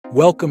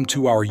Welcome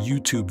to our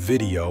YouTube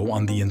video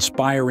on the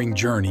inspiring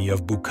journey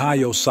of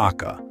Bukayo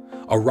Saka,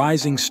 a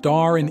rising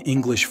star in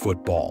English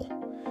football.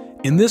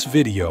 In this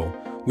video,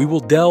 we will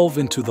delve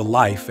into the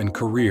life and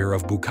career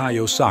of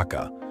Bukayo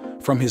Saka,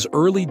 from his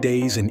early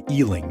days in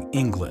Ealing,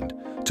 England,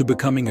 to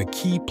becoming a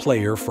key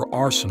player for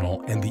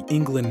Arsenal and the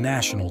England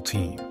national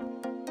team.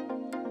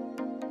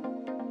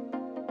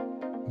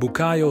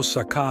 Bukayo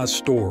Saka's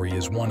story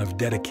is one of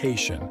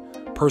dedication,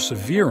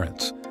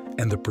 perseverance,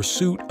 and the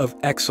pursuit of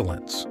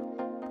excellence.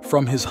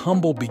 From his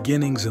humble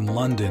beginnings in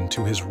London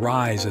to his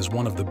rise as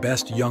one of the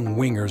best young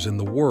wingers in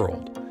the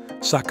world,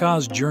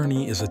 Saka's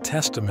journey is a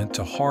testament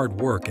to hard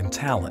work and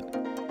talent.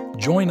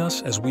 Join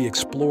us as we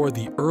explore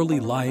the early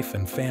life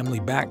and family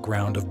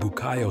background of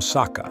Bukayo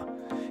Saka,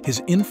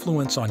 his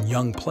influence on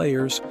young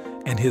players,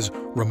 and his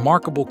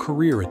remarkable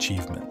career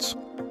achievements.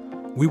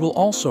 We will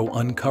also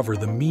uncover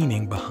the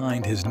meaning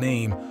behind his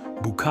name,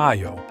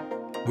 Bukayo,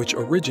 which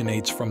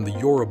originates from the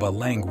Yoruba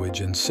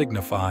language and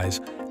signifies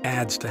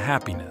adds to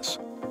happiness.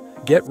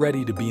 Get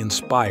ready to be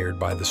inspired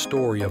by the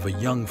story of a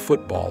young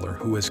footballer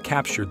who has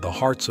captured the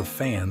hearts of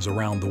fans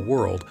around the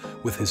world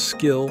with his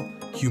skill,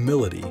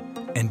 humility,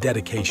 and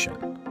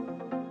dedication.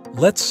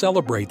 Let's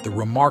celebrate the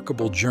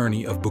remarkable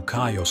journey of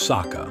Bukayo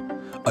Saka,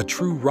 a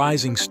true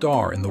rising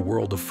star in the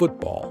world of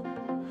football.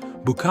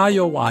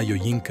 Bukayo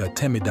Ayoyinka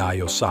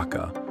Temidayo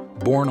Saka,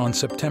 born on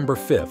September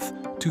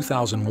 5,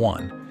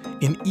 2001,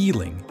 in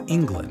Ealing,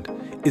 England,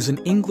 is an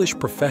English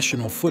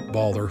professional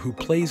footballer who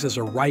plays as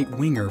a right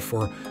winger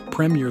for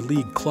Premier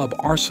League club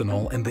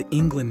Arsenal and the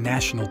England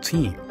national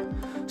team.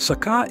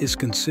 Saka is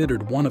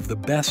considered one of the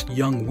best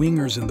young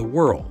wingers in the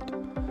world.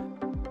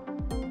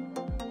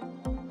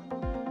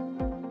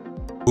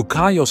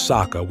 Bukayo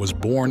Saka was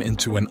born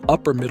into an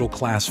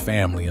upper-middle-class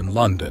family in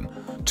London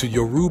to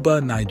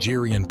Yoruba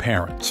Nigerian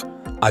parents,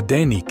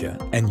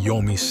 Adenike and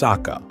Yomi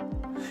Saka.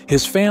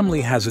 His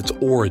family has its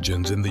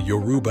origins in the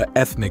Yoruba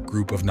ethnic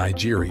group of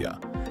Nigeria,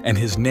 and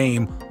his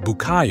name,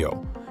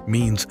 Bukayo,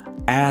 means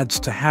adds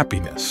to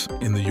happiness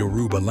in the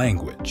Yoruba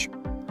language.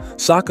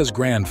 Saka's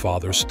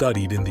grandfather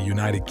studied in the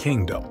United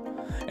Kingdom,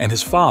 and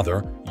his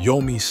father,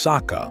 Yomi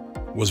Saka,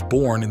 was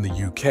born in the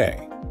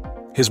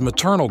UK. His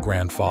maternal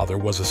grandfather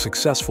was a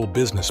successful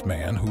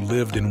businessman who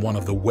lived in one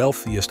of the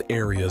wealthiest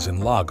areas in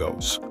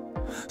Lagos.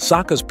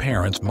 Saka's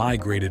parents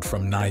migrated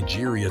from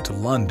Nigeria to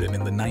London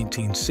in the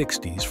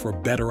 1960s for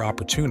better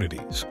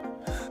opportunities.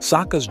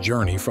 Saka's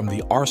journey from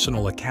the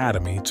Arsenal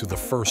Academy to the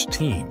first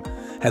team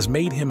has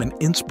made him an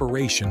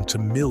inspiration to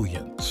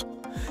millions.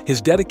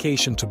 His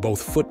dedication to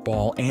both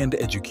football and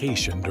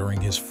education during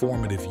his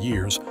formative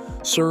years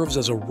serves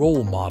as a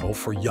role model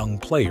for young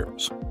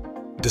players.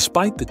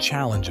 Despite the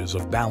challenges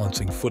of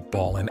balancing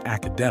football and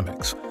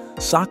academics,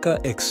 Saka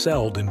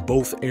excelled in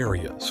both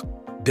areas,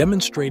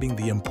 demonstrating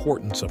the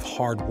importance of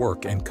hard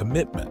work and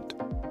commitment.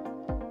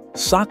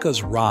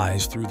 Saka's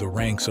rise through the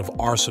ranks of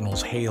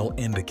Arsenal's Hale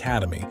End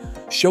Academy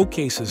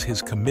showcases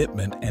his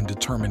commitment and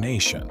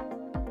determination.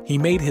 He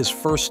made his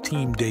first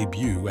team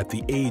debut at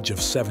the age of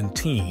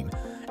 17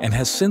 and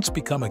has since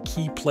become a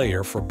key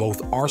player for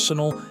both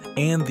Arsenal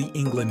and the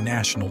England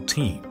national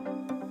team.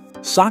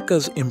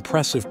 Saka's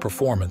impressive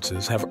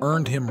performances have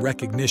earned him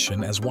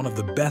recognition as one of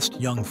the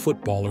best young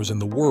footballers in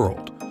the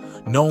world,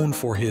 known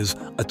for his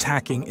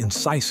attacking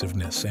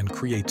incisiveness and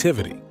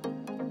creativity.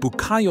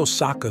 Bukayo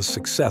Saka's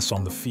success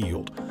on the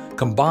field,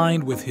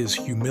 combined with his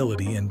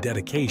humility and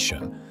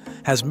dedication,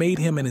 has made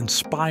him an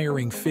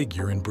inspiring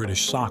figure in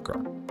British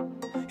soccer.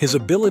 His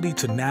ability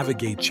to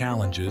navigate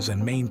challenges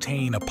and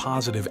maintain a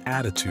positive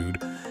attitude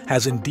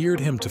has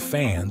endeared him to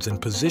fans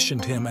and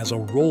positioned him as a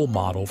role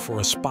model for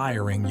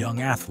aspiring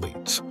young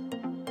athletes.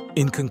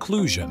 In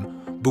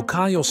conclusion,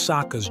 Bukayo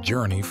Saka's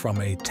journey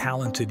from a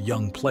talented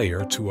young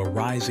player to a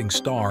rising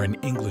star in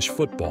English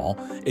football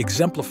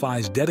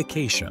exemplifies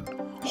dedication,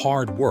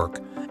 hard work,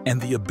 and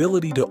the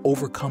ability to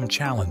overcome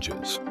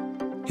challenges.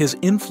 His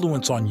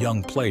influence on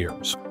young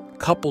players,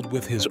 coupled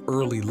with his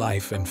early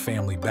life and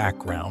family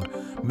background,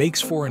 makes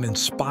for an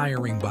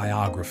inspiring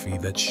biography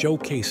that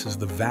showcases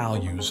the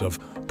values of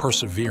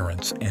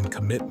perseverance and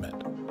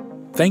commitment.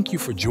 Thank you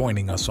for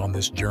joining us on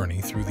this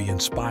journey through the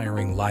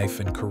inspiring life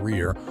and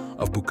career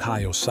of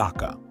Bukayo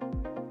Saka.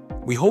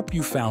 We hope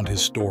you found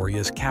his story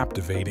as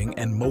captivating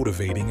and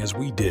motivating as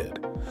we did.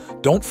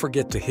 Don't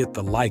forget to hit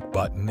the like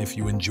button if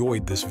you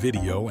enjoyed this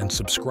video and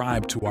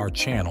subscribe to our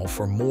channel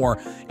for more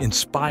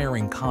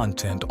inspiring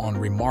content on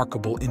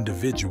remarkable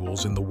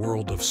individuals in the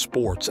world of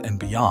sports and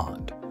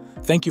beyond.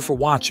 Thank you for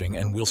watching,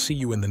 and we'll see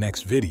you in the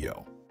next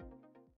video.